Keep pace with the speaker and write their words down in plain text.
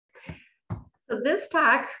So this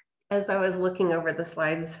talk, as I was looking over the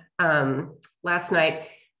slides last night,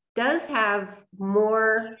 does have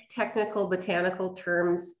more technical botanical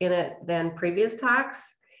terms in it than previous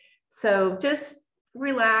talks. So just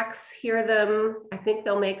relax, hear them. I think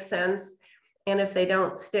they'll make sense. And if they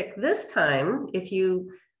don't stick this time, if you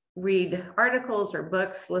read articles or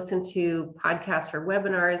books, listen to podcasts or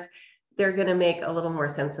webinars, they're going to make a little more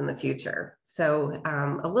sense in the future. So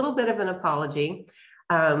a little bit of an apology,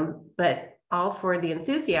 but all for the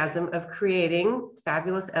enthusiasm of creating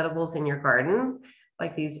fabulous edibles in your garden,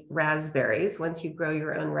 like these raspberries. Once you grow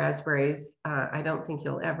your own raspberries, I don't think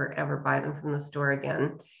you'll ever buy them from the store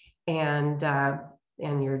again. And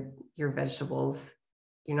your vegetables,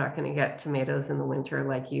 you're not going to get tomatoes in the winter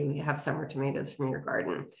like you have summer tomatoes from your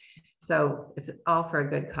garden. So it's all for a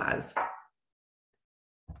good cause.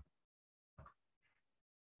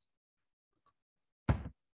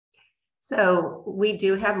 So we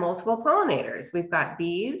do have multiple pollinators. We've got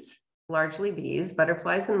bees, largely bees,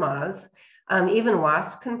 butterflies and moths. Even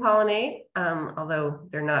wasps can pollinate, although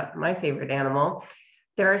they're not my favorite animal.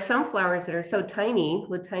 There are some flowers that are so tiny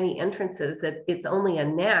with tiny entrances that it's only a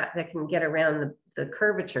gnat that can get around the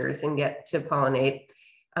curvatures and get to pollinate.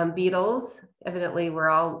 Beetles, evidently we're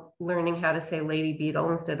all learning how to say lady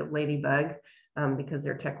beetle instead of ladybug because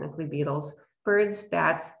they're technically beetles. Birds,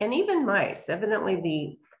 bats, and even mice. Evidently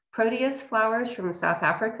the Proteus flowers from South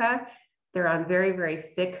Africa, they're on very,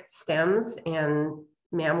 very thick stems, and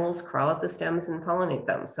mammals crawl up the stems and pollinate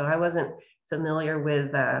them. So I wasn't familiar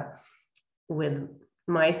with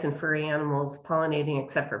mice and furry animals pollinating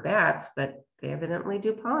except for bats, but they evidently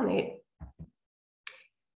do pollinate.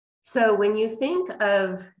 So when you think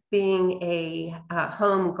of being a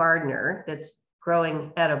home gardener that's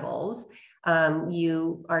growing edibles,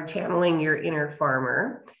 you are channeling your inner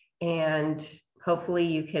farmer, and hopefully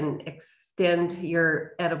you can extend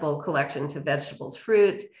your edible collection to vegetables,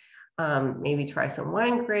 fruit, maybe try some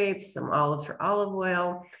wine grapes, some olives or olive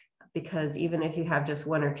oil, because even if you have just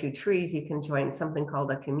one or two trees, you can join something called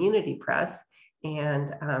a community press.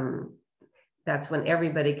 And that's when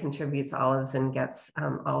everybody contributes olives and gets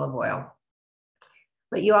olive oil.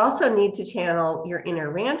 But you also need to channel your inner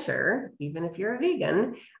rancher, even if you're a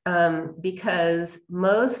vegan, because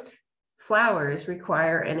most flowers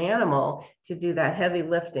require an animal to do that heavy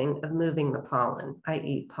lifting of moving the pollen,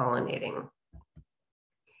 i.e. pollinating.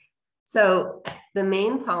 So the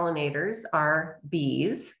main pollinators are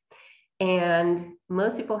bees, and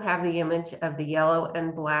most people have the image of the yellow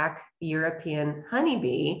and black European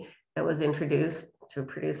honeybee that was introduced to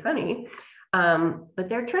produce honey. But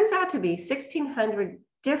there turns out to be 1,600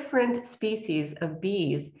 different species of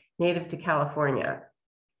bees native to California.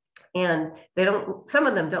 And some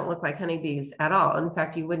of them don't look like honeybees at all. In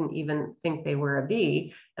fact, you wouldn't even think they were a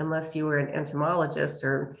bee unless you were an entomologist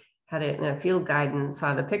or had it in a field guide and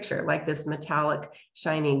saw the picture, like this metallic,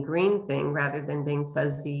 shiny green thing rather than being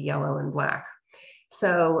fuzzy yellow and black.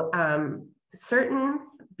 So certain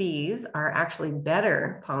bees are actually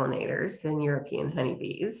better pollinators than European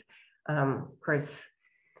honeybees. Of course,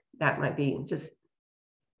 that might be just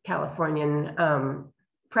Californian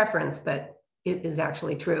preference, but it is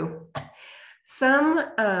actually true. Some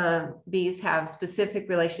bees have specific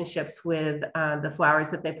relationships with the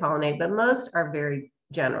flowers that they pollinate, but most are very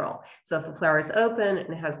general. So if the flower is open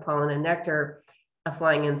and it has pollen and nectar, a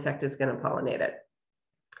flying insect is going to pollinate it.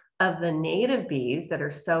 Of the native bees that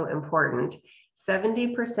are so important,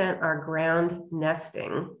 70% are ground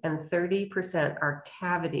nesting and 30% are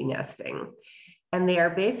cavity nesting. And they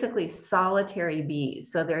are basically solitary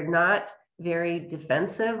bees. So they're not very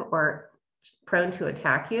defensive or prone to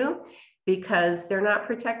attack you because they're not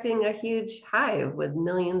protecting a huge hive with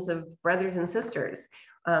millions of brothers and sisters.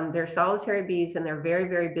 They're solitary bees, and they're very,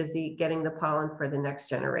 very busy getting the pollen for the next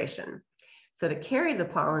generation. So to carry the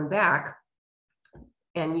pollen back,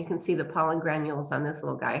 and you can see the pollen granules on this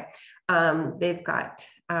little guy, they've got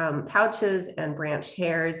pouches and branched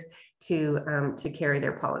hairs to carry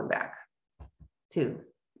their pollen back to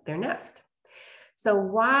their nest. So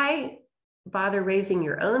why bother raising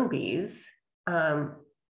your own bees?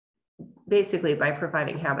 Basically by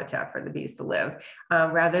providing habitat for the bees to live,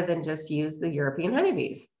 rather than just use the European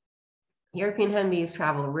honeybees. European honeybees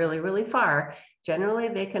travel really, really far. Generally,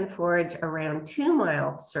 they can forage around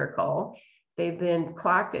 2-mile circle. They've been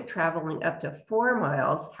clocked at traveling up to 4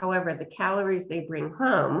 miles. However, the calories they bring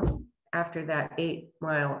home after that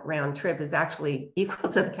 8-mile round trip is actually equal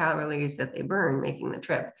to the calories that they burn making the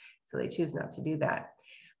trip. So they choose not to do that.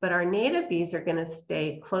 But our native bees are going to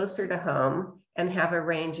stay closer to home and have a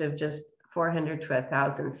range of just 400 to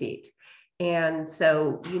 1,000 feet. And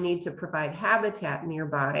so you need to provide habitat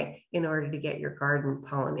nearby in order to get your garden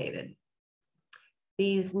pollinated.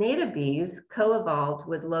 these native bees co-evolved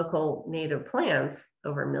with local native plants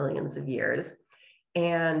over millions of years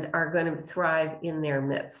and are going to thrive in their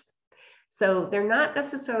midst. So they're not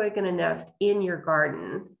necessarily going to nest in your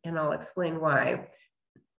garden, and I'll explain why,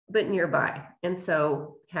 but nearby. And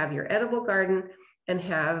so have your edible garden and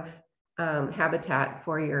have habitat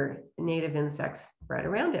for your native insects right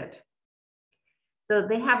around it. So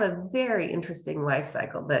they have a very interesting life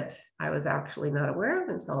cycle that I was actually not aware of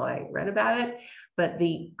until I read about it. But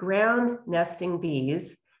the ground nesting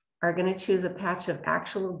bees are going to choose a patch of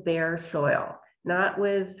actual bare soil, not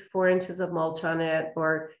with 4 inches of mulch on it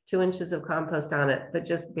or 2 inches of compost on it, but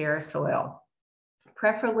just bare soil.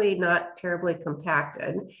 Preferably not terribly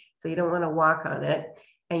compacted, so you don't want to walk on it,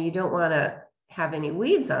 and you don't want to have any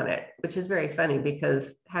weeds on it, which is very funny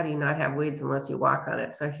because how do you not have weeds unless you walk on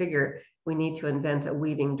it? So I figure we need to invent a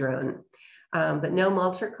weeding drone. But no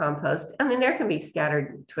mulch or compost. I mean, there can be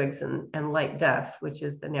scattered twigs and light duff, which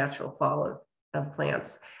is the natural fall of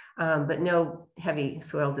plants, but no heavy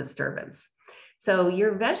soil disturbance. So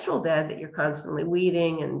your vegetable bed that you're constantly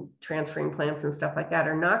weeding and transferring plants and stuff like that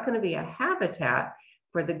are not going to be a habitat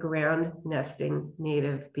for the ground nesting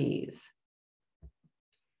native bees.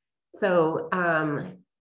 So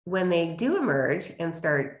when they do emerge and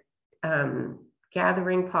start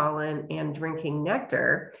gathering pollen and drinking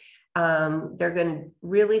nectar, they're going to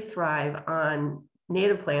really thrive on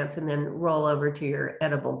native plants and then roll over to your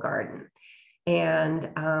edible garden. And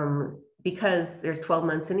because there's 12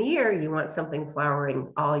 months in a year, you want something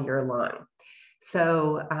flowering all year long.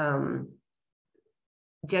 So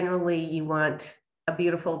generally you want a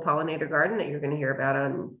beautiful pollinator garden that you're going to hear about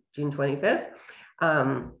on June 25th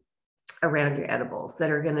around your edibles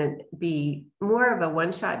that are going to be more of a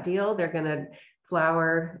one-shot deal. They're going to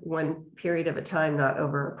flower one period of a time, not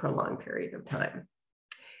over a prolonged period of time.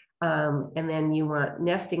 And then you want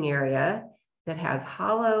nesting area that has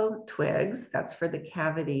hollow twigs. That's for the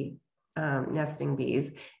cavity nesting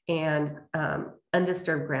bees, and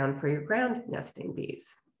undisturbed ground for your ground nesting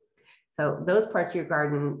bees. So those parts of your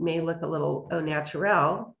garden may look a little au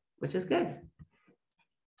naturel, which is good.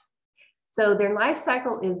 So their life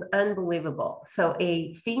cycle is unbelievable. So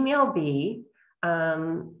a female bee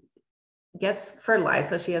gets fertilized,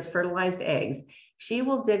 so she has fertilized eggs. She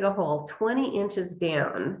will dig a hole 20 inches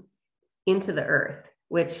down into the earth,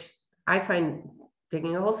 which I find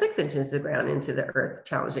digging a hole 6 inches of ground into the earth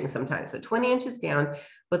challenging sometimes. So 20 inches down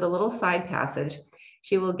with a little side passage,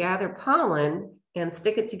 she will gather pollen and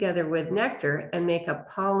stick it together with nectar and make a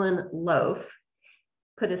pollen loaf,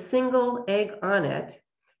 put a single egg on it,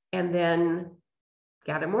 and then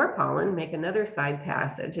gather more pollen, make another side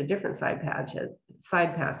passage, a different side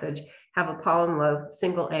passage, have a pollen loaf,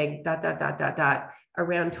 single egg, ...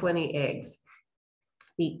 around 20 eggs.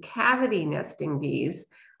 The cavity nesting bees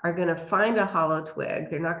are going to find a hollow twig.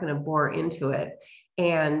 They're not going to bore into it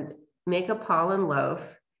and make a pollen loaf.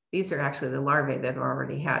 These are actually the larvae that are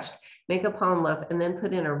already hatched. Make a pollen loaf and then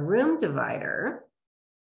put in a room divider,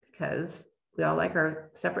 because we all like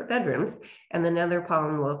our separate bedrooms, and then another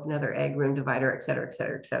pollen loaf, another egg, room divider, et cetera, et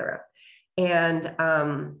cetera, et cetera.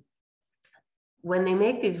 And when they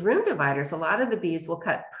make these room dividers, a lot of the bees will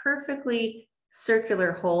cut perfectly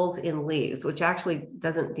circular holes in leaves, which actually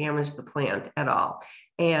doesn't damage the plant at all.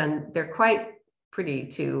 And they're quite pretty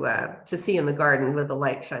to see in the garden with the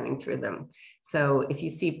light shining through them. So if you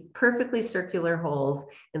see perfectly circular holes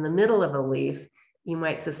in the middle of a leaf, you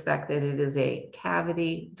might suspect that it is a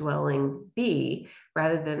cavity dwelling bee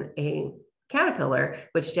rather than a caterpillar,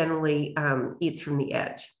 which generally eats from the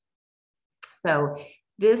edge. So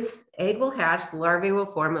this egg will hatch, the larvae will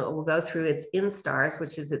form, it will go through its instars,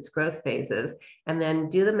 which is its growth phases, and then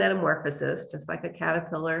do the metamorphosis, just like a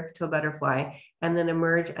caterpillar to a butterfly, and then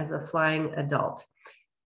emerge as a flying adult.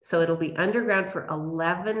 So it'll be underground for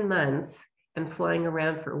 11 months and flying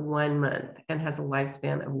around for 1 month and has a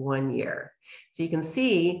lifespan of 1 year. So you can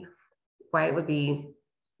see why it would be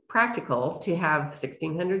practical to have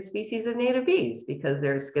 1,600 species of native bees, because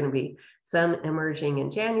there's going to be some emerging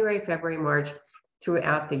in January, February, March,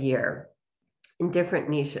 throughout the year in different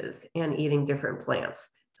niches and eating different plants.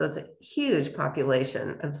 So it's a huge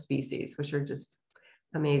population of species, which are just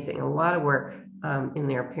amazing. A lot of work in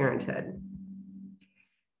their parenthood.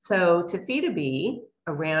 So to feed a bee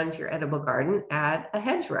around your edible garden, add a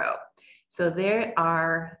hedgerow. So there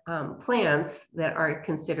are plants that are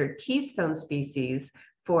considered keystone species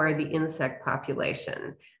for the insect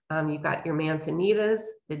population. You've got your manzanitas.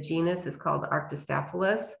 The genus is called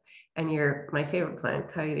Arctostaphylos. And my favorite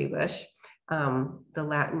plant, coyote bush. The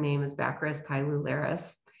Latin name is Baccharis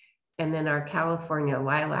pilularis. And then our California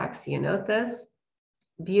lilac ceanothus,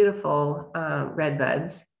 beautiful red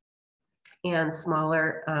buds. and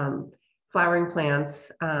smaller flowering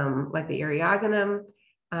plants like the eriogonum.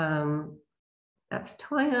 That's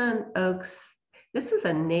toyon, oaks. This is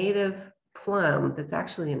a native plum that's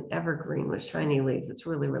actually an evergreen with shiny leaves. It's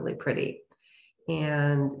really, really pretty.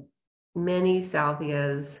 And many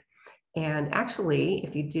salvias. And actually,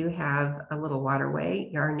 if you do have a little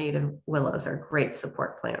waterway, our native willows are great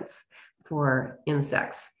support plants for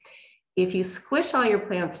insects. If you squish all your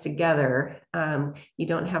plants together, you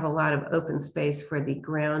don't have a lot of open space for the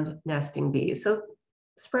ground nesting bees. So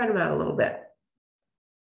spread them out a little bit.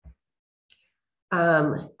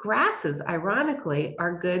 Grasses, ironically,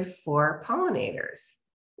 are good for pollinators.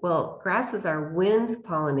 Well, grasses are wind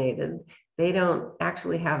pollinated. They don't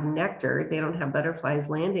actually have nectar. They don't have butterflies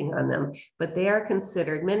landing on them, but they are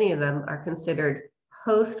considered, many of them are considered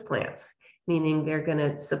host plants, meaning they're going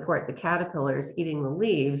to support the caterpillars eating the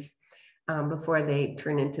leaves before they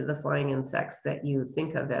turn into the flying insects that you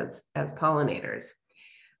think of as pollinators.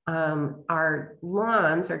 Our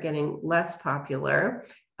lawns are getting less popular.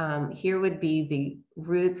 Here would be the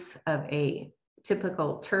roots of a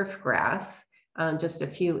typical turf grass, just a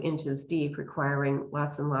few inches deep, requiring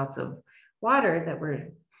lots and lots of water that we're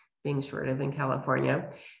being short of in California.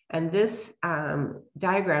 And this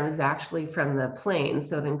diagram is actually from the plains,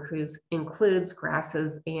 so it includes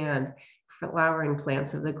grasses and flowering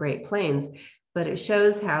plants of the Great Plains, but it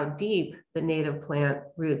shows how deep the native plant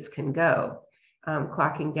roots can go,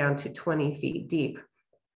 clocking down to 20 feet deep.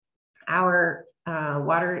 Our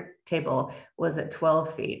water table was at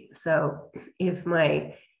 12 feet. So if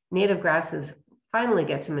my native grasses finally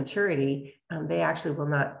get to maturity, they actually will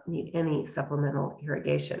not need any supplemental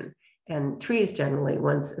irrigation. And trees generally,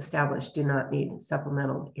 once established, do not need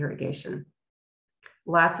supplemental irrigation.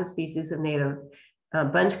 Lots of species of native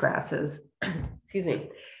bunch grasses, excuse me,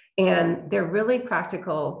 and they're really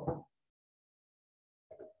practical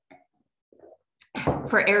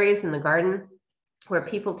for areas in the garden where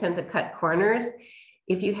people tend to cut corners.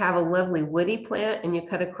 If you have a lovely woody plant and you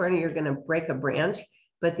cut a corner, you're going to break a branch.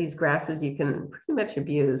 But these grasses you can pretty much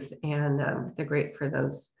abuse, and they're great for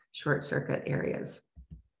those short circuit areas.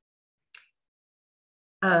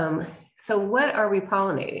 So what are we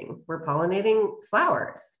pollinating? We're pollinating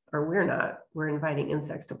flowers, or we're not. We're inviting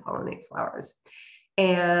insects to pollinate flowers.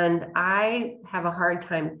 And I have a hard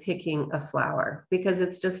time picking a flower because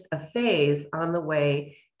it's just a phase on the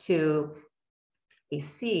way to a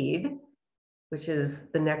seed, which is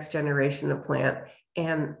the next generation of plant,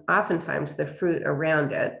 and oftentimes the fruit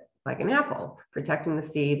around it, like an apple, protecting the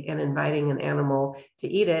seed and inviting an animal to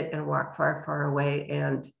eat it and walk far, far away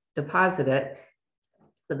and deposit it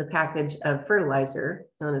with a package of fertilizer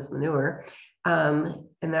known as manure, and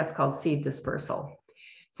that's called seed dispersal.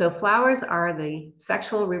 So flowers are the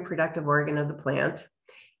sexual reproductive organ of the plant,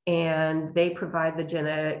 and they provide the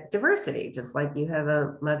genetic diversity, just like you have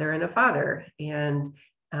a mother and a father, and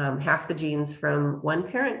half the genes from one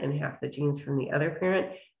parent and half the genes from the other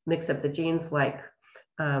parent. Mix up the genes like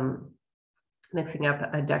mixing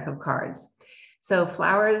up a deck of cards. So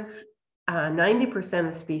flowers, 90%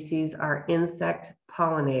 of species are insect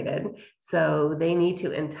pollinated. So they need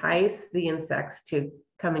to entice the insects to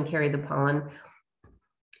come and carry the pollen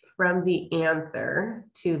from the anther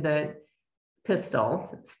to the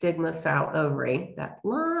pistil, stigma style ovary, that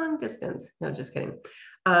long distance, no, just kidding.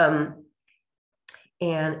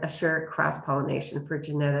 And assure cross-pollination for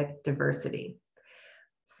genetic diversity.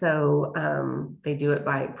 So they do it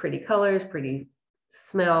by pretty colors, pretty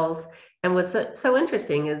smells. And what's so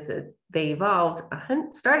interesting is that they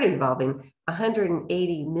started evolving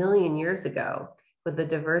 180 million years ago with the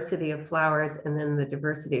diversity of flowers and then the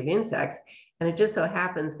diversity of insects. And it just so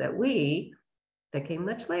happens that we, that came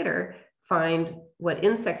much later, find what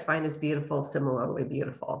insects find as beautiful, similarly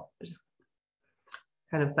beautiful, which is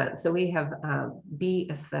kind of fun. So we have bee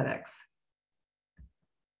aesthetics.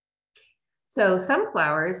 So some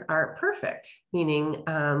flowers are perfect, meaning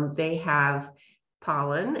they have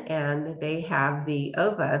pollen and they have the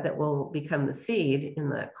ova that will become the seed in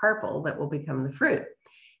the carpel that will become the fruit.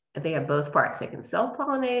 And they have both parts. They can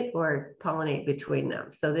self-pollinate or pollinate between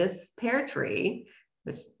them. So this pear tree,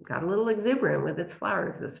 which got a little exuberant with its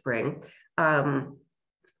flowers this spring, are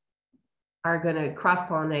going to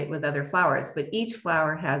cross-pollinate with other flowers, but each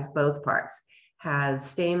flower has both parts, has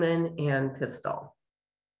stamen and pistil.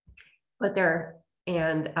 But the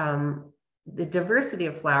diversity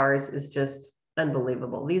of flowers is just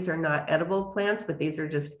unbelievable. These are not edible plants, but these are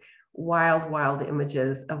just wild, wild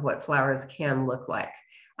images of what flowers can look like.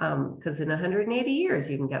 Because in 180 years,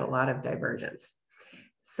 you can get a lot of divergence.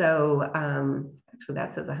 So actually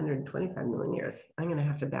that says 125 million years. I'm going to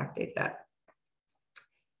have to backdate that.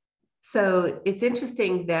 So it's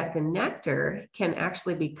interesting that the nectar can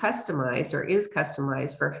actually be customized or is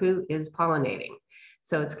customized for who is pollinating.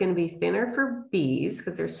 So it's going to be thinner for bees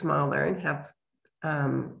because they're smaller and have,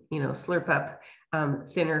 slurp up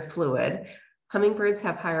thinner fluid. Hummingbirds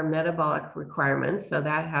have higher metabolic requirements, so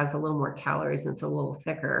that has a little more calories and it's a little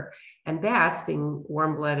thicker. And bats, being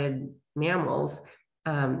warm-blooded mammals,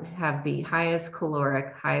 have the highest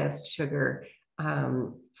caloric, highest sugar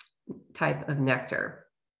type of nectar.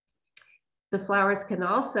 The flowers can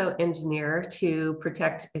also engineer to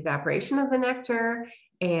protect evaporation of the nectar.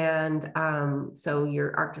 And so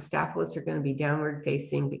your Arctostaphylos are going to be downward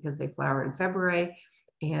facing because they flower in February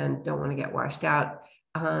and don't want to get washed out,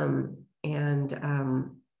 and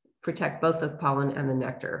protect both the pollen and the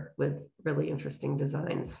nectar with really interesting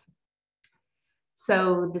designs.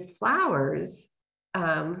 So the flowers,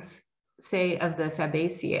 say of the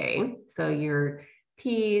Fabaceae, so your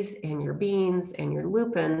peas and your beans and your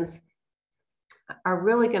lupins, are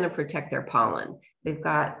really going to protect their pollen. They've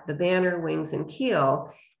got the banner, wings, and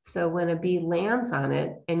keel. So when a bee lands on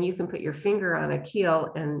it, and you can put your finger on a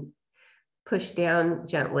keel and push down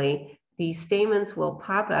gently, the stamens will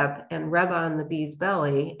pop up and rub on the bee's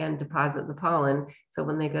belly and deposit the pollen. So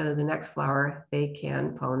when they go to the next flower, they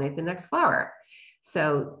can pollinate the next flower.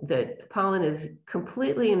 So the pollen is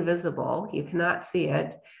completely invisible. You cannot see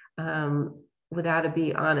it without a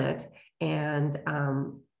bee on it, and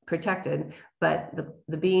protected, but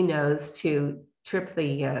the bee knows to trip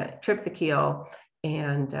the keel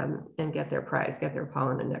and get their prize, get their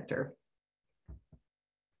pollen and nectar.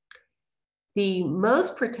 The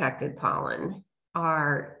most protected pollen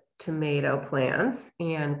are tomato plants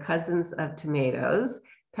and cousins of tomatoes,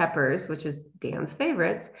 peppers, which is Dan's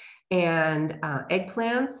favorites, and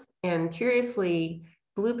eggplants, and curiously,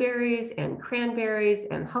 blueberries and cranberries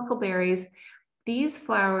and huckleberries. These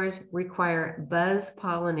flowers require buzz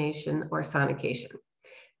pollination or sonication.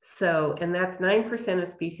 So, and that's 9% of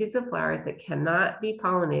species of flowers that cannot be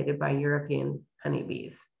pollinated by European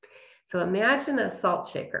honeybees. So imagine a salt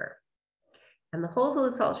shaker, and the holes of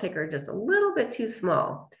the salt shaker are just a little bit too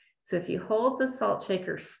small. So if you hold the salt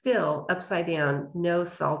shaker still upside down, no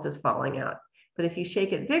salt is falling out. But if you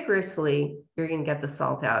shake it vigorously, you're going to get the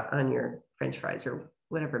salt out on your French fries or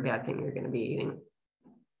whatever bad thing you're going to be eating.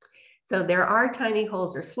 So there are tiny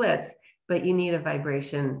holes or slits, but you need a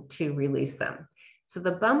vibration to release them. So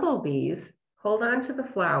the bumblebees hold on to the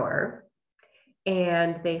flower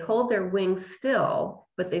and they hold their wings still,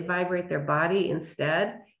 but they vibrate their body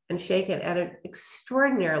instead and shake it at an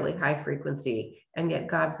extraordinarily high frequency and get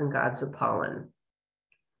gobs and gobs of pollen.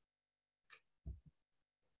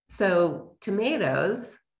 So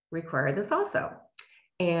tomatoes require this also.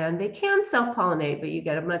 And they can self-pollinate, but you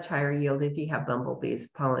get a much higher yield if you have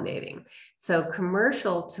bumblebees pollinating. So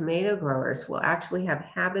commercial tomato growers will actually have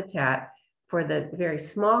habitat for the very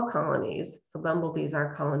small colonies. So bumblebees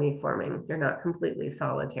are colony forming. They're not completely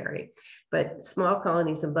solitary, but small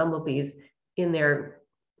colonies of bumblebees in their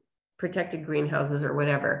protected greenhouses or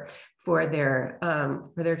whatever for their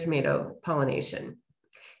tomato pollination.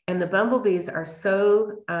 And the bumblebees are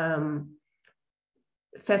so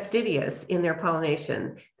fastidious in their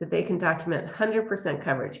pollination that they can document 100%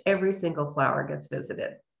 coverage. Every single flower gets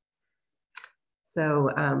visited. So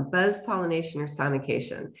buzz pollination or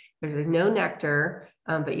sonication. There's no nectar,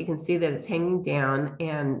 but you can see that it's hanging down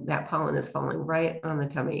and that pollen is falling right on the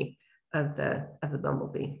tummy of the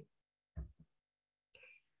bumblebee.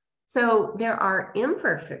 So there are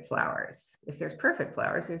imperfect flowers. If there's perfect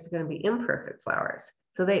flowers, there's going to be imperfect flowers.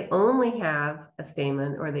 So they only have a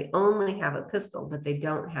stamen or they only have a pistil, but they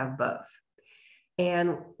don't have both.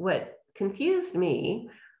 And what confused me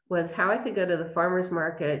was how I could go to the farmer's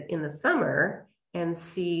market in the summer and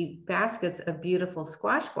see baskets of beautiful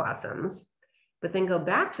squash blossoms, but then go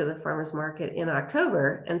back to the farmer's market in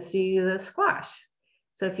October and see the squash.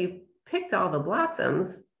 So if you picked all the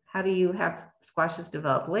blossoms, how do you have squashes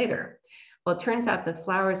develop later? Well, it turns out the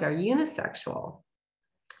flowers are unisexual.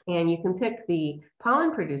 And you can pick the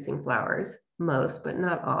pollen-producing flowers, most, but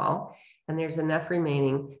not all, and there's enough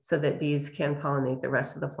remaining so that bees can pollinate the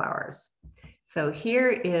rest of the flowers. So here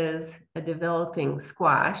is a developing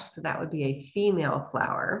squash, so that would be a female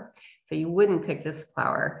flower. So you wouldn't pick this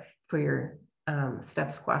flower for your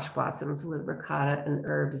stuffed squash blossoms with ricotta and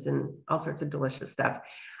herbs and all sorts of delicious stuff,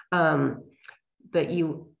 but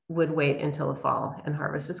you would wait until the fall and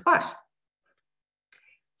harvest a squash.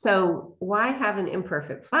 So why have an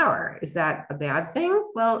imperfect flower? Is that a bad thing?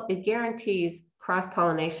 Well, it guarantees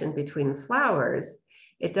cross-pollination between flowers.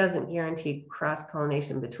 It doesn't guarantee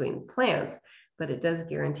cross-pollination between plants, but it does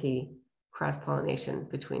guarantee cross-pollination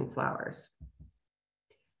between flowers.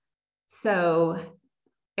 So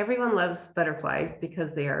everyone loves butterflies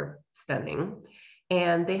because they are stunning,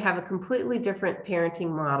 and they have a completely different parenting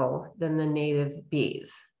model than the native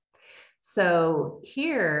bees. So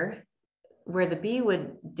here, where the bee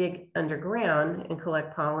would dig underground and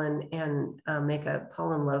collect pollen and make a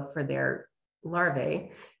pollen loaf for their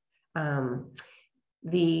larvae,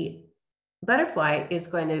 the butterfly is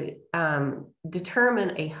going to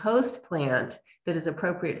determine a host plant that is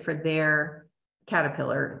appropriate for their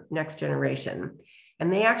caterpillar next generation.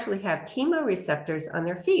 And they actually have chemoreceptors on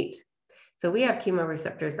their feet. So we have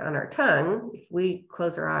chemoreceptors on our tongue. If we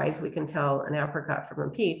close our eyes, we can tell an apricot from a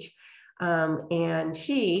peach. And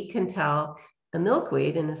she can tell a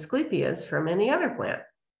milkweed and Asclepias from any other plant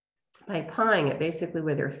by pawing it basically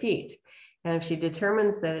with her feet. And if she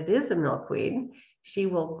determines that it is a milkweed, she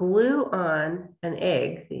will glue on an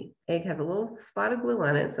egg. The egg has a little spot of glue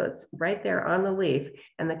on it, so it's right there on the leaf,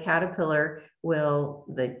 and the caterpillar will,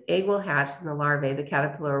 the egg will hatch, and the larvae, the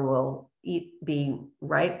caterpillar will be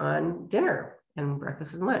right on dinner and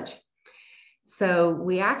breakfast and lunch. So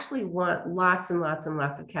we actually want lots and lots and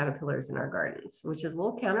lots of caterpillars in our gardens, which is a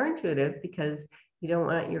little counterintuitive because you don't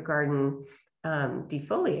want your garden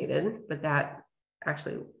defoliated, but that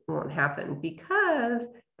actually won't happen because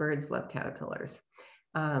birds love caterpillars.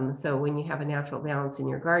 So when you have a natural balance in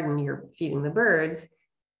your garden, you're feeding the birds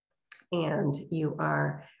and you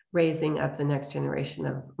are raising up the next generation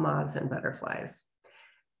of moths and butterflies.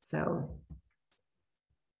 So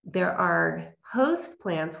there are host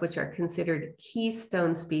plants which are considered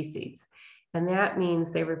keystone species. And that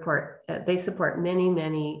means they support many,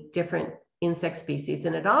 many different insect species.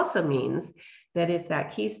 And it also means that if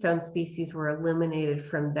that keystone species were eliminated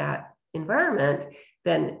from that environment,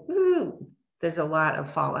 then there's a lot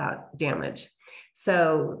of fallout damage.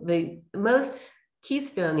 So the most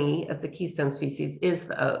keystone-y of the keystone species is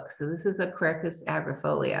the oak. So this is a Quercus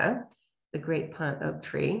agrifolia, the great pond oak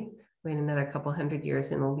tree. Wait another couple hundred years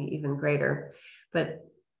and it'll be even greater. But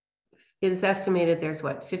it is estimated there's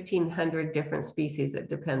 1,500 different species that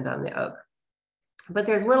depend on the oak. But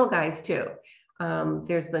there's little guys too.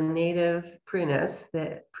 There's the native prunus,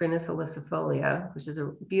 the Prunus ilicifolia, which is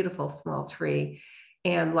a beautiful small tree,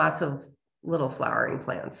 and lots of little flowering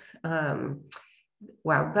plants,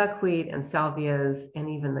 wild buckwheat and salvias, and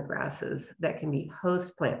even the grasses that can be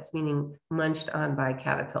host plants, meaning munched on by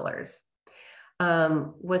caterpillars.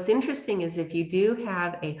 What's interesting is if you do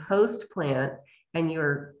have a host plant and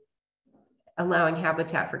you're allowing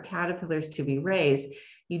habitat for caterpillars to be raised,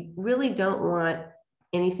 you really don't want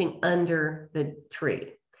anything under the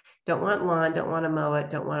tree. Don't want lawn, don't want to mow it,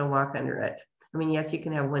 don't want to walk under it. I mean, yes, you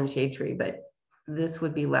can have one shade tree, but this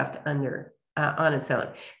would be left under on its own.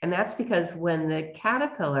 And that's because when the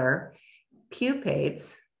caterpillar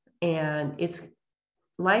pupates and it's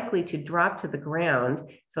likely to drop to the ground,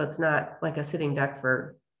 so it's not like a sitting duck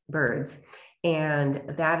for birds, and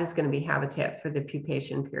that is going to be habitat for the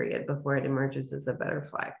pupation period before it emerges as a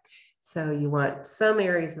butterfly. So you want some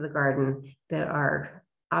areas of the garden that are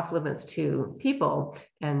off limits to people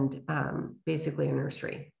and basically a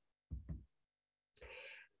nursery.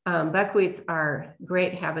 Buckwheats are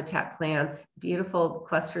great habitat plants, beautiful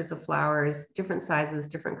clusters of flowers, different sizes,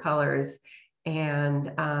 different colors,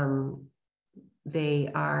 and they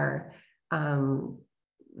are,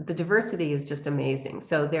 the diversity is just amazing.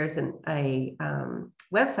 So there's a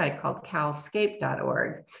website called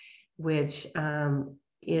calscape.org, which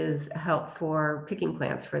is help for picking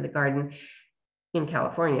plants for the garden in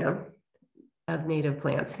California of native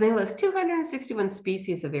plants. And they list 261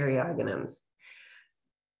 species of Eriogonums.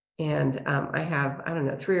 And I have, I don't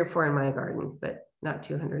know, 3 or 4 in my garden, but not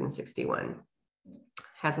 261.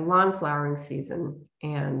 Has a long flowering season,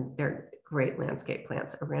 and they're great landscape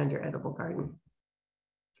plants around your edible garden.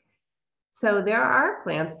 So there are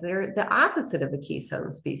plants that are the opposite of a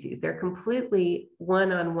keystone species. They're completely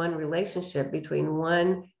one-on-one relationship between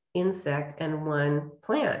one insect and one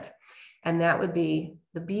plant. And that would be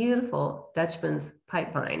the beautiful Dutchman's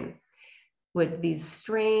pipevine with these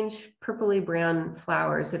strange purpley brown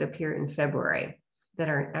flowers that appear in February that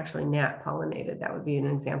are actually gnat pollinated. That would be an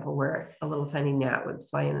example where a little tiny gnat would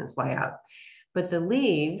fly in and fly out. But the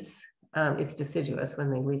leaves, it's deciduous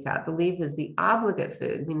when they leaf out. The leaf is the obligate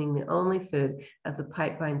food, meaning the only food of the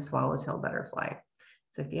pipevine swallowtail butterfly.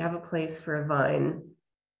 So if you have a place for a vine,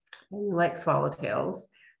 and you like swallowtails,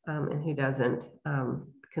 and who doesn't,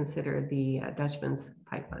 consider the Dutchman's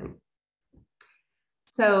pipevine.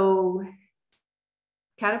 So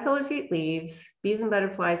caterpillars eat leaves, bees and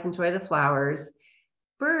butterflies enjoy the flowers.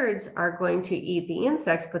 Birds are going to eat the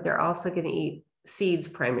insects, but they're also going to eat seeds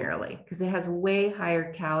primarily because it has way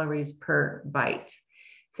higher calories per bite.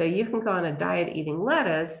 So you can go on a diet eating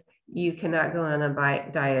lettuce, you cannot go on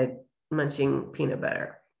a diet munching peanut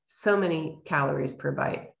butter. So many calories per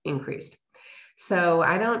bite increased. So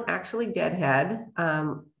I don't actually deadhead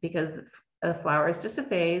because a flower is just a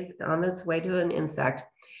phase on its way to an insect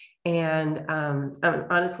and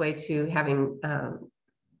on its way to having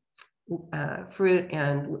fruit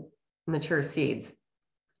and mature seeds.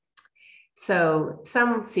 So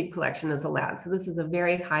some seed collection is allowed. So this is a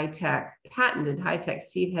very high-tech, patented high-tech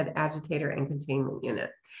seed head agitator and containment unit.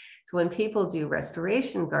 So when people do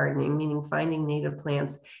restoration gardening, meaning finding native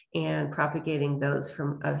plants and propagating those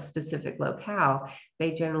from a specific locale,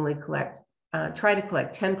 they generally try to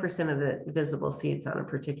collect 10% of the visible seeds on a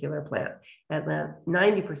particular plant. And then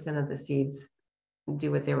 90% of the seeds do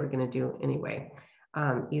what they were going to do anyway,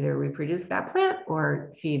 either reproduce that plant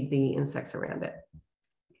or feed the insects around it.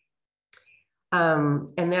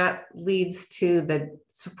 And that leads to the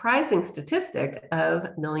surprising statistic of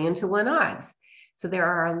 1,000,000 to 1 odds. So there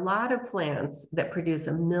are a lot of plants that produce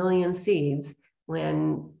 1,000,000 seeds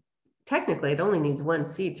when technically it only needs 1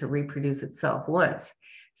 seed to reproduce itself once.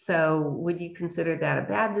 So would you consider that a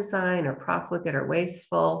bad design or profligate or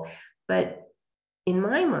wasteful? But in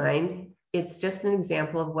my mind, it's just an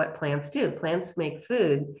example of what plants do. Plants make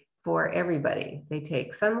food for everybody. They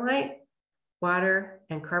take sunlight, water,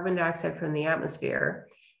 and carbon dioxide from the atmosphere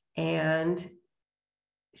and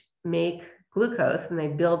make glucose, and they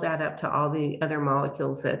build that up to all the other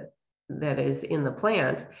molecules that is in the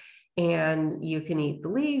plant. And you can eat the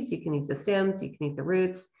leaves, you can eat the stems, you can eat the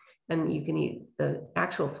roots, and you can eat the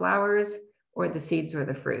actual flowers or the seeds or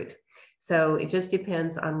the fruit. So it just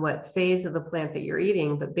depends on what phase of the plant that you're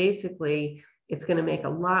eating, but basically it's going to make a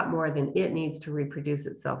lot more than it needs to reproduce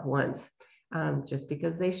itself once, just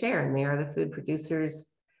because they share, and they are the food producers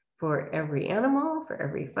for every animal, for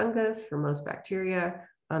every fungus, for most bacteria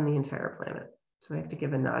on the entire planet. So we have to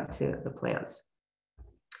give a nod to the plants.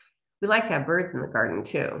 We like to have birds in the garden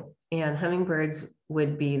too, and hummingbirds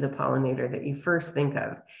would be the pollinator that you first think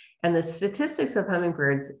of. And the statistics of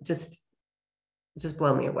hummingbirds just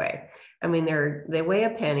blow me away. I mean, they weigh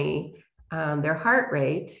a penny. Their heart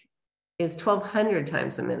rate is 1,200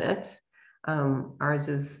 times a minute. Ours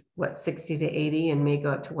is what, 60 to 80 and may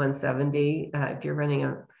go up to 170 if you're running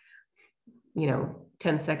a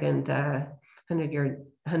 10-second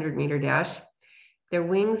 100-meter dash. Their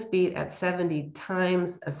wings beat at 70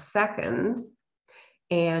 times a second,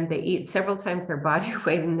 and they eat several times their body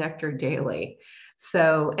weight in nectar daily.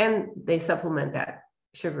 So, and they supplement that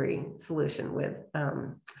sugary solution with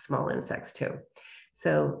small insects too.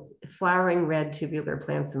 So flowering red tubular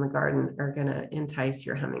plants in the garden are going to entice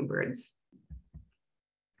your hummingbirds.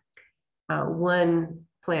 One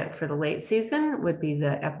plant for the late season would be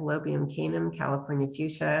the Epilobium canem, California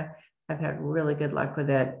fuchsia. I've had really good luck with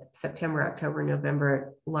it. September, October,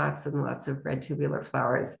 November, lots and lots of red tubular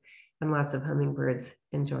flowers and lots of hummingbirds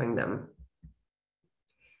enjoying them.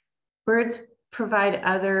 Birds provide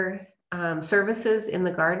other services in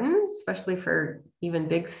the garden, especially for even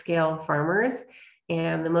big scale farmers.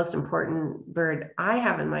 And the most important bird I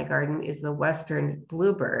have in my garden is the western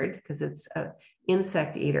bluebird, because it's an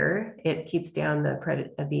insect eater. It keeps down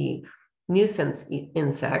the nuisance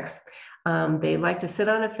insects. They like to sit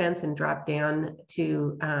on a fence and drop down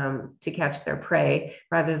to catch their prey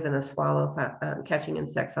rather than a swallow catching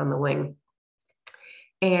insects on the wing.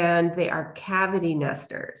 And they are cavity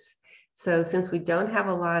nesters. So since we don't have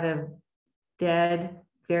a lot of dead,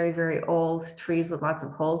 very, very old trees with lots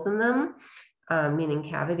of holes in them, meaning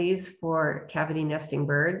cavities for cavity nesting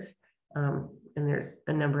birds, and there's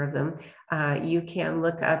a number of them, you can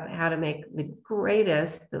look up how to make the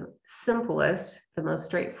greatest, the simplest, the most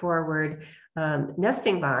straightforward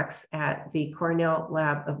nesting box at the Cornell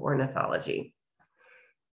Lab of Ornithology.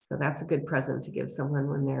 So that's a good present to give someone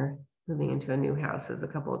when they're moving into a new house, as a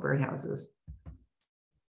couple of birdhouses.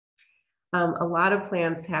 A lot of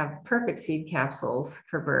plants have perfect seed capsules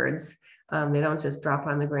for birds. They don't just drop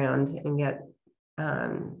on the ground and get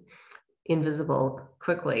invisible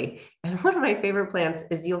quickly. And one of my favorite plants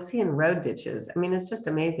is you'll see in road ditches. I mean, it's just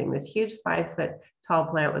amazing. This huge 5-foot tall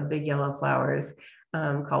plant with big yellow flowers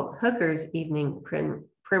called Hooker's Evening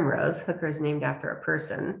Primrose. Hooker is named after a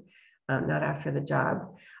person, not after the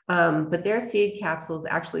job. But their seed capsules,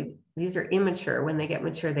 actually, these are immature. When they get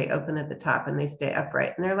mature, they open at the top and they stay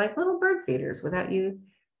upright. And they're like little bird feeders without you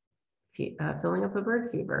filling up a bird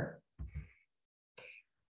feeder.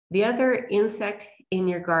 The other insect in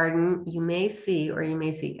your garden you may see, or you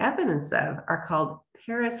may see evidence of, are called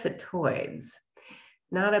parasitoids.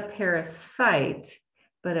 Not a parasite,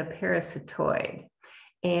 but a parasitoid.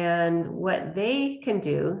 And what they can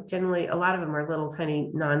do, generally, a lot of them are little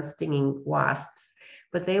tiny non-stinging wasps,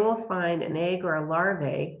 but they will find an egg or a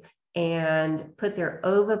larvae and put their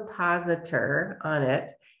ovipositor on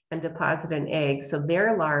it and deposit an egg. So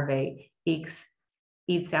their larvae eats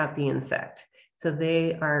out the insect. So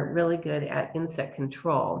they are really good at insect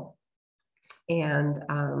control. And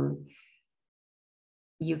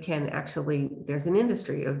you can actually, there's an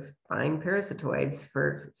industry of buying parasitoids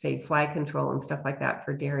for, say, fly control and stuff like that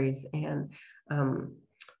for dairies and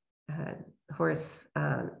horse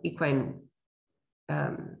equine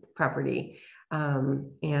property.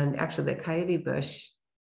 And actually the coyote bush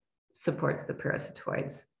supports the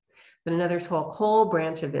parasitoids. But another whole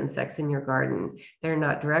branch of insects in your garden, they're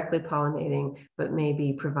not directly pollinating, but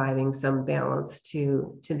maybe providing some balance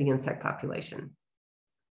to the insect population.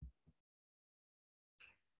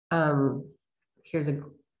 Here's a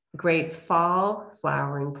great fall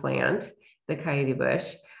flowering plant, the coyote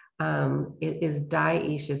bush. It is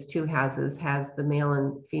dioecious, 2 houses, has the male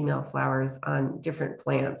and female flowers on different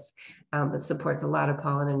plants, but supports a lot of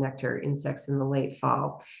pollen and nectar insects in the late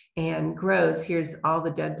fall, and grows, here's all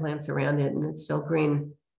the dead plants around it, and it's still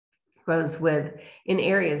green, grows in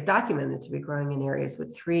areas, documented to be growing in areas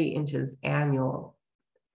with 3 inches annual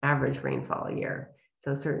average rainfall a year.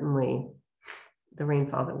 So certainly the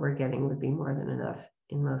rainfall that we're getting would be more than enough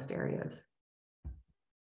in most areas.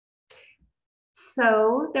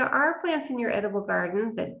 So there are plants in your edible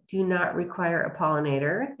garden that do not require a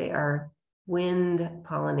pollinator. They are wind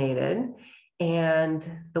pollinated.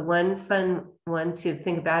 And the one fun one to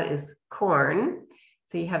think about is corn.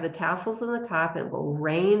 So you have the tassels on the top, and it will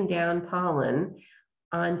rain down pollen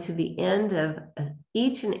onto the end of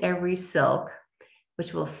each and every silk,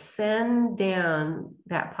 which will send down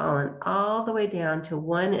that pollen all the way down to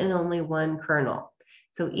one and only one kernel.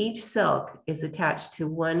 So each silk is attached to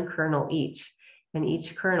one kernel each, and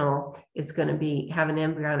each kernel is going to have an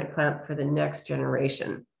embryonic plant for the next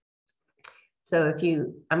generation. So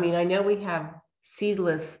I know we have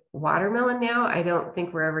seedless watermelon now. I don't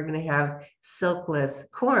think we're ever going to have silkless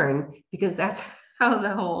corn, because that's how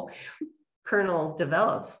the whole kernel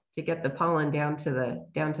develops, to get the pollen down to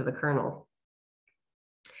the kernel.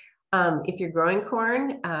 If you're growing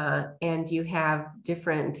corn and you have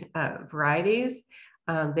different varieties,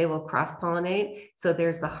 they will cross-pollinate. So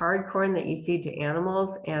there's the hard corn that you feed to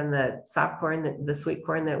animals, and the soft corn, the sweet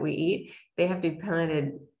corn that we eat. They have to be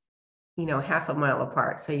planted, half a mile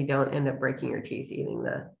apart, so you don't end up breaking your teeth eating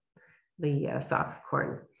the soft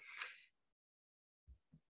corn.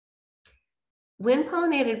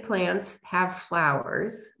 Wind-pollinated plants have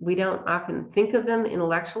flowers. We don't often think of them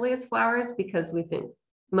intellectually as flowers, because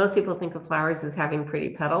most people think of flowers as having pretty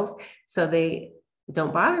petals. So they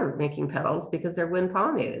don't bother making petals because they're wind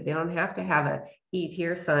pollinated. They don't have to have a eat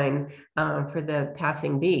here sign for the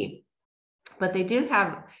passing bee. But they do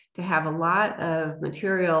have to have a lot of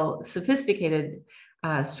material, sophisticated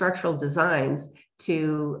structural designs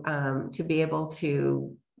to be able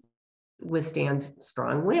to withstand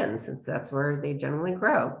strong winds, since that's where they generally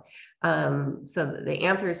grow. So the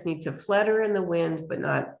anthers need to flutter in the wind, but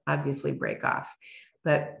not obviously break off.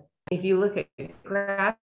 But if you look at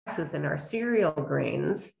grasses in our cereal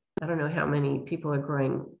grains, I don't know how many people are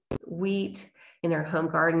growing wheat in their home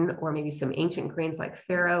garden, or maybe some ancient grains like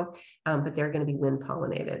farro, but they're going to be wind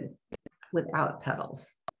pollinated without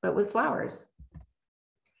petals, but with flowers.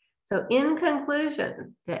 So in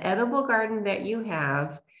conclusion, the edible garden that you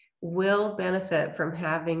have will benefit from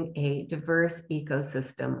having a diverse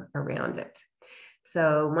ecosystem around it.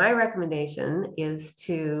 So my recommendation is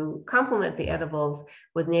to complement the edibles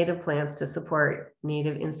with native plants to support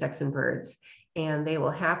native insects and birds, and they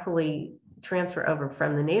will happily transfer over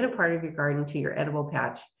from the native part of your garden to your edible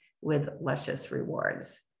patch with luscious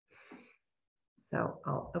rewards. So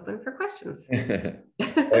I'll open for questions.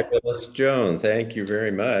 Fabulous, Joan. Thank you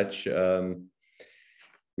very much.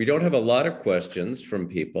 We don't have a lot of questions from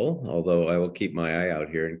people, although I will keep my eye out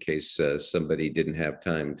here in case somebody didn't have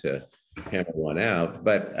time to hammer one out.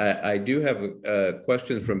 But I do have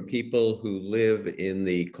questions from people who live in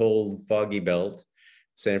the cold, foggy belt,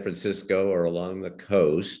 San Francisco or along the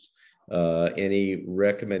coast. Any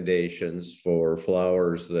recommendations for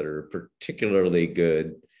flowers that are particularly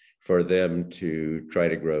good for them to try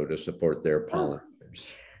to grow to support their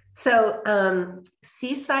pollinators? So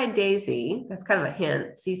seaside daisy, that's kind of a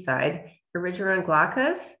hint, seaside, Erigeron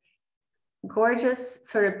glaucus, gorgeous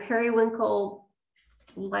sort of periwinkle,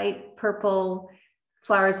 light purple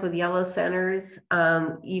flowers with yellow centers.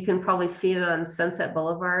 You can probably see it on Sunset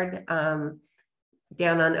Boulevard,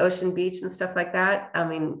 down on Ocean Beach and stuff like that. I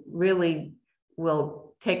mean, really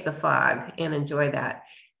will take the fog and enjoy that.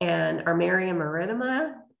 And Armeria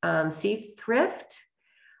marittima, sea thrift.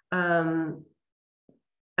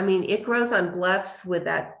 I mean, it grows on bluffs with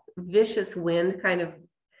that vicious wind kind of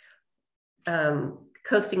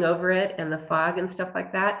coasting over it and the fog and stuff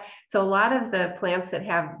like that. So a lot of the plants that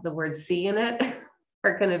have the word sea in it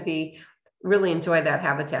are going to be really enjoy that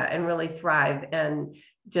habitat and really thrive and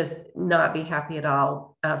just not be happy at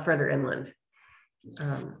all further inland.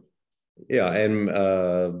 Yeah,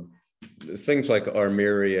 and things like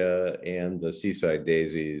armeria and the seaside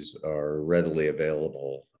daisies are readily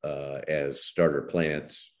available as starter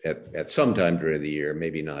plants at some time during the year,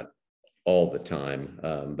 maybe not all the time,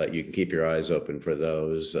 but you can keep your eyes open for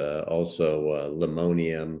those. Also,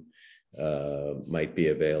 limonium might be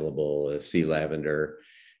available, sea lavender.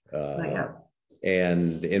 Oh, yeah.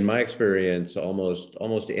 And in my experience,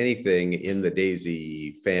 almost anything in the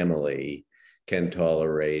daisy family can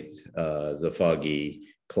tolerate the foggy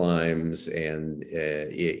climes. And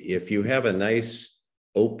if you have a nice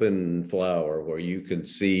open flower where you can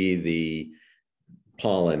see the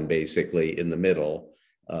pollen basically in the middle,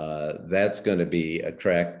 that's going to be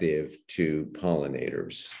attractive to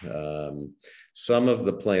pollinators. Some of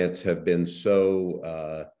the plants have been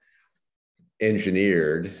so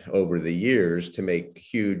engineered over the years to make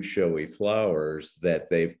huge showy flowers that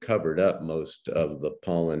they've covered up most of the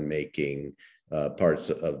pollen making parts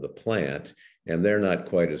of the plant, and they're not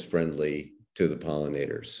quite as friendly to the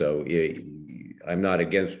pollinators. So I'm not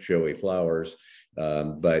against showy flowers,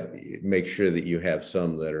 but make sure that you have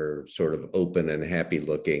some that are sort of open and happy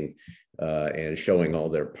looking and showing all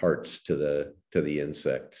their parts to the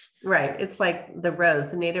insects. Right. It's like the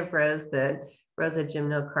rose, the native rose, the Rosa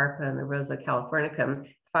gymnocarpa and the Rosa californicum,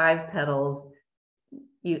 5 petals,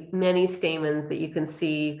 many stamens that you can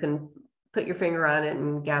see. You can put your finger on it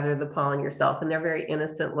and gather the pollen yourself. And they're very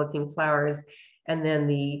innocent looking flowers. And then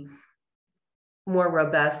the more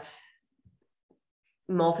robust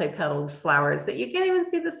multi-petaled flowers that you can't even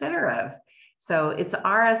see the center of. So it's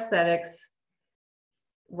our aesthetics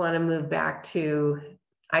want to move back to,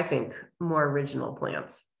 I think, more original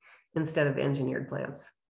plants instead of engineered plants.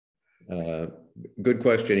 Good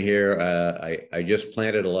question here. I just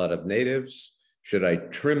planted a lot of natives. Should I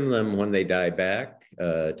trim them when they die back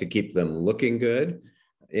to keep them looking good?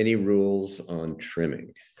 Any rules on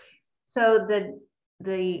trimming? So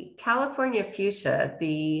the California fuchsia,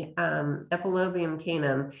 the Epilobium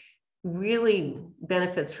canum, really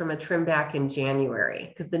benefits from a trim back in January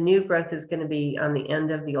because the new growth is going to be on the end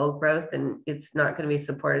of the old growth and it's not going to be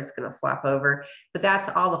supported. It's going to flop over. But that's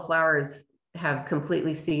all the flowers have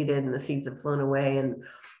completely seeded and the seeds have flown away.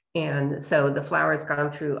 And so the flower has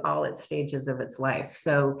gone through all its stages of its life.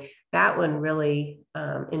 So that one really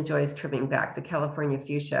enjoys trimming back, the California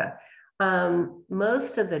fuchsia.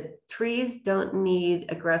 Most of the trees don't need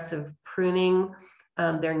aggressive pruning.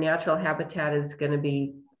 Their natural habitat is going to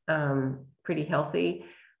be pretty healthy.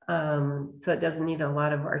 So it doesn't need a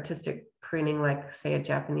lot of artistic pruning like, say, a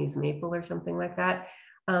Japanese maple or something like that.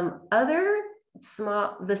 The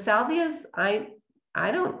salvias,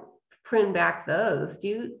 I don't prune back those.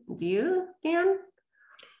 Do you, Dan?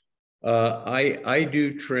 I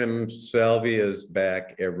do trim salvias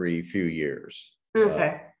back every few years.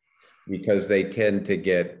 Okay. Because they tend to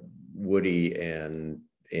get woody and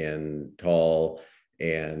tall.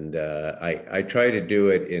 And I try to do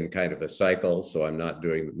it in kind of a cycle. So I'm not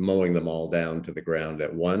mowing them all down to the ground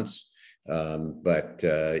at once. But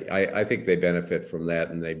I think they benefit from that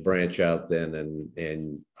and they branch out then.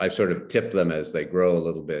 And I sort of tip them as they grow a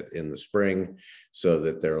little bit in the spring so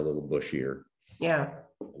that they're a little bushier. Yeah,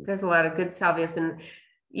 there's a lot of good salvias and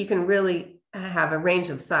you can really have a range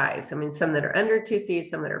of size. I mean, some that are under 2 feet,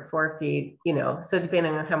 some that are 4 feet, so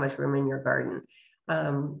depending on how much room in your garden.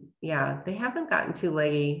 Yeah, they haven't gotten too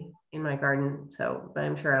leggy in my garden, but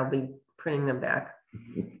I'm sure I'll be pruning them back.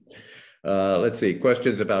 Let's see,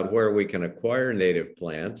 questions about where we can acquire native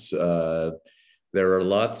plants. There are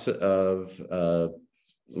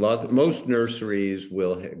most nurseries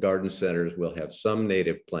garden centers will have some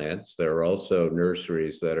native plants. There are also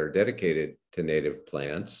nurseries that are dedicated to native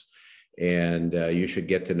plants. And you should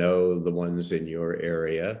get to know the ones in your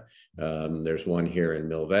area. There's one here in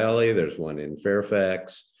Mill Valley, there's one in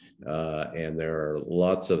Fairfax, and there are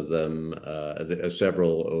lots of them,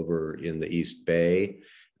 several over in the East Bay.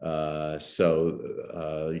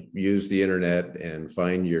 So use the internet and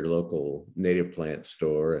find your local native plant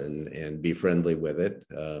store and be friendly with it.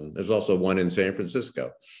 There's also one in San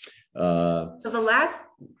Francisco. So the last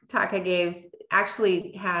talk I gave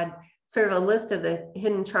actually had sort of a list of the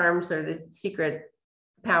hidden charms or the secret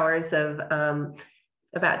powers of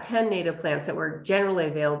about 10 native plants that were generally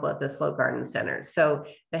available at the Slow Garden Center. So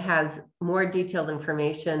it has more detailed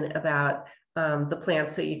information about the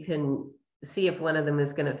plants so you can see if one of them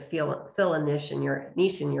is going to fill a niche in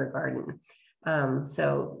your garden.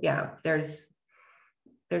 So yeah, there's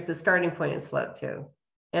there's a starting point and slope too.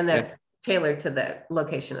 And that's tailored to the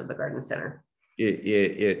location of the garden center.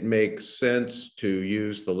 It makes sense to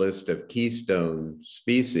use the list of keystone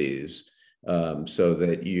species so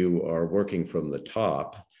that you are working from the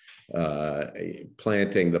top,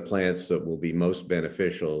 planting the plants that will be most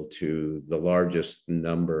beneficial to the largest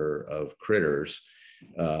number of critters,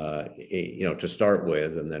 to start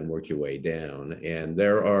with, and then work your way down. And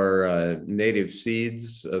there are native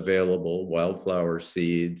seeds available, wildflower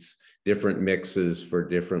seeds, different mixes for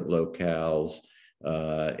different locales.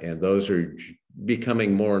 And those are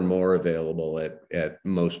becoming more and more available at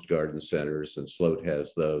most garden centers, and Sloat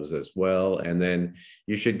has those as well. And then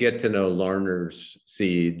you should get to know Larner's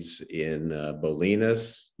seeds in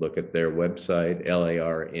Bolinas. Look at their website,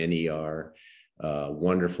 LARNER,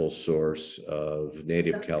 wonderful source of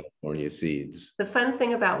native California seeds. The fun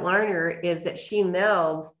thing about Larner is that she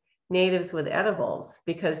melds natives with edibles,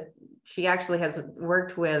 because she actually has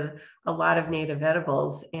worked with a lot of native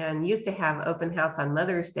edibles and used to have open house on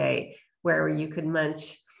Mother's Day where you could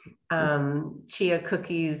munch chia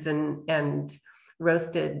cookies and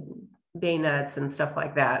roasted bay nuts and stuff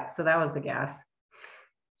like that. So that was a gas.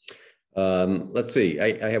 Let's see,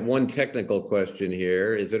 I have one technical question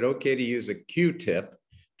here. Is it okay to use a Q-tip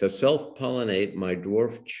to self-pollinate my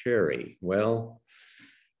dwarf cherry? Well,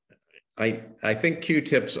 I think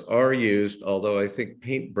Q-tips are used, although I think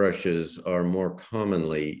paintbrushes are more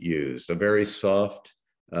commonly used. A very soft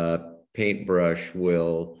paintbrush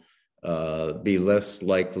will be less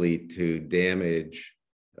likely to damage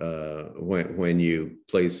when you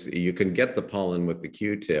place. You can get the pollen with the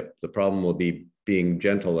Q-tip. The problem will be being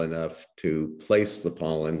gentle enough to place the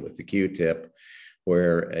pollen with the Q-tip,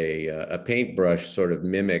 where a paintbrush sort of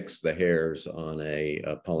mimics the hairs on a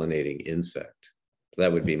pollinating insect.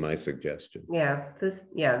 That would be my suggestion. Yeah,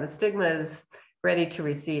 the stigma is ready to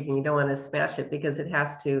receive, and you don't want to smash it because it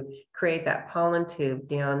has to create that pollen tube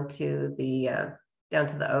down to the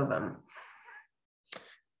ovum.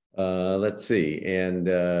 Let's see, and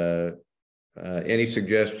any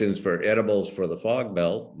suggestions for edibles for the fog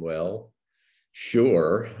belt? Well,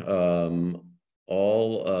 sure.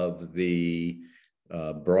 All of the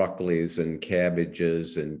broccolis and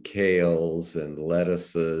cabbages and kales and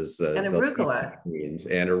lettuces and arugula.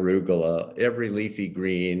 And arugula. Every leafy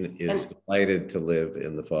green is delighted to live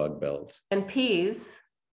in the fog belt. And peas.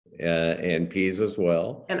 And peas as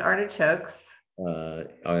well. And artichokes.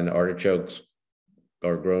 And artichokes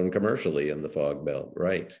are grown commercially in the fog belt,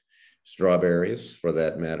 right? Strawberries, for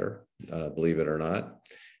that matter, believe it or not.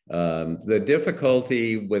 The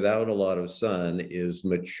difficulty without a lot of sun is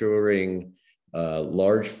maturing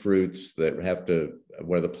large fruits that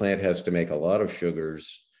where the plant has to make a lot of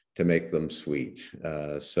sugars to make them sweet.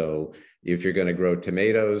 So if you're going to grow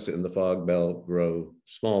tomatoes in the fog belt, grow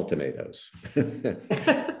small tomatoes.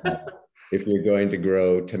 If you're going to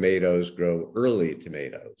grow tomatoes, grow early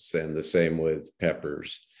tomatoes, and the same with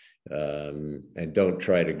peppers. And don't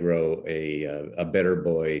try to grow a better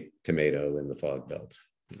boy tomato in the fog belt.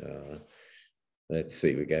 Let's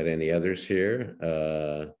see, we got any others here?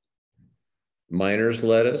 Miner's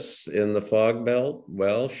lettuce in the fog belt?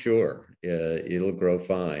 Well, sure, it'll grow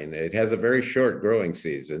fine. It has a very short growing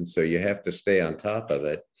season, so you have to stay on top of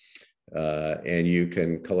it. And you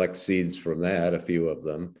can collect seeds from that, a few of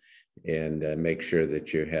them, and make sure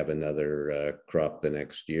that you have another crop the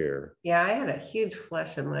next year. Yeah, I had a huge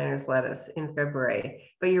flush of Miner's lettuce in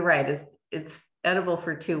February, but you're right, it's edible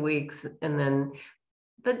for 2 weeks, and then,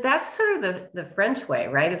 but that's sort of the French way,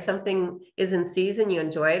 right? If something is in season, you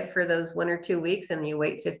enjoy it for those 1 or 2 weeks, and you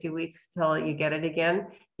wait 50 weeks till you get it again.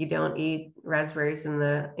 You don't eat raspberries in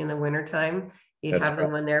the wintertime. You have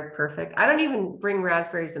them when they're perfect. I don't even bring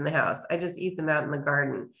raspberries in the house. I just eat them out in the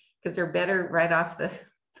garden because they're better right off the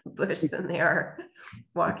bush than they are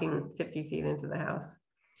walking 50 feet into the house.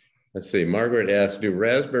 Let's see, Margaret asked, do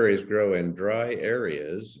raspberries grow in dry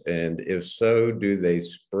areas? And if so, do they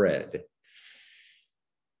spread?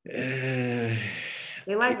 They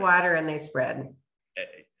like water and they spread.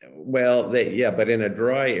 Well, but in a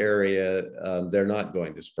dry area, they're not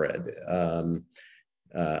going to spread.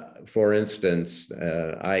 For instance,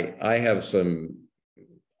 I have some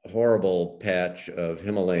horrible patch of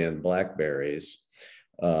Himalayan blackberries,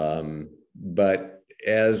 but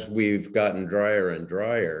as we've gotten drier and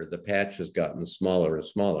drier, the patch has gotten smaller and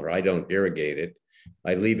smaller. I don't irrigate it.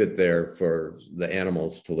 I leave it there for the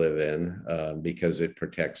animals to live in because it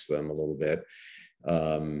protects them a little bit.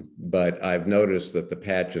 But I've noticed that the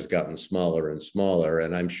patch has gotten smaller and smaller,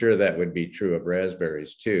 and I'm sure that would be true of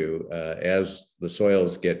raspberries too. As the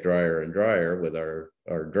soils get drier and drier with our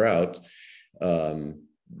drought,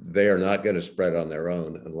 they are not going to spread on their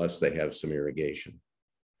own unless they have some irrigation.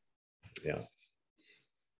 Yeah.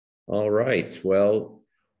 All right. Well,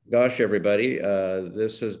 gosh, everybody,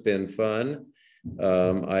 this has been fun.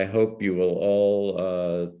 I hope you will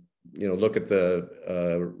all, look at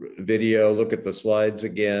the video, look at the slides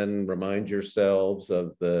again, remind yourselves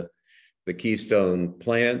of the keystone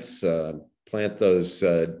plants, plant those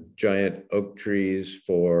giant oak trees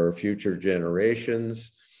for future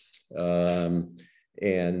generations.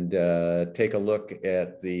 And take a look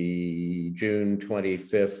at the June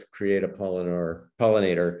 25th Create a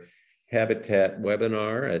Pollinator Habitat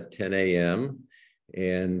webinar at 10 a.m.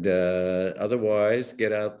 And otherwise,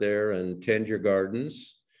 get out there and tend your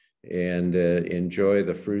gardens and enjoy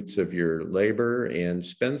the fruits of your labor, and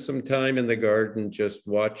spend some time in the garden just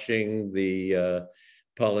watching the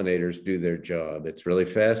pollinators do their job. It's really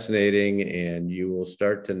fascinating, and you will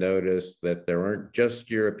start to notice that there aren't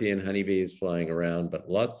just European honeybees flying around, but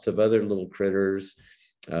lots of other little critters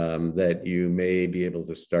that you may be able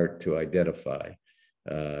to start to identify.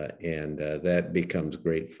 And that becomes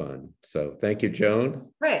great fun. So thank you, Joan.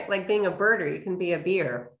 Right, like being a birder, you can be a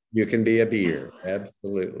beer. You can be a beer,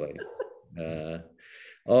 absolutely.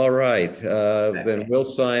 All right, then we'll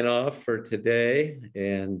sign off for today,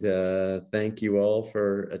 and thank you all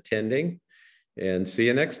for attending, and see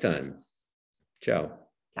you next time. Ciao.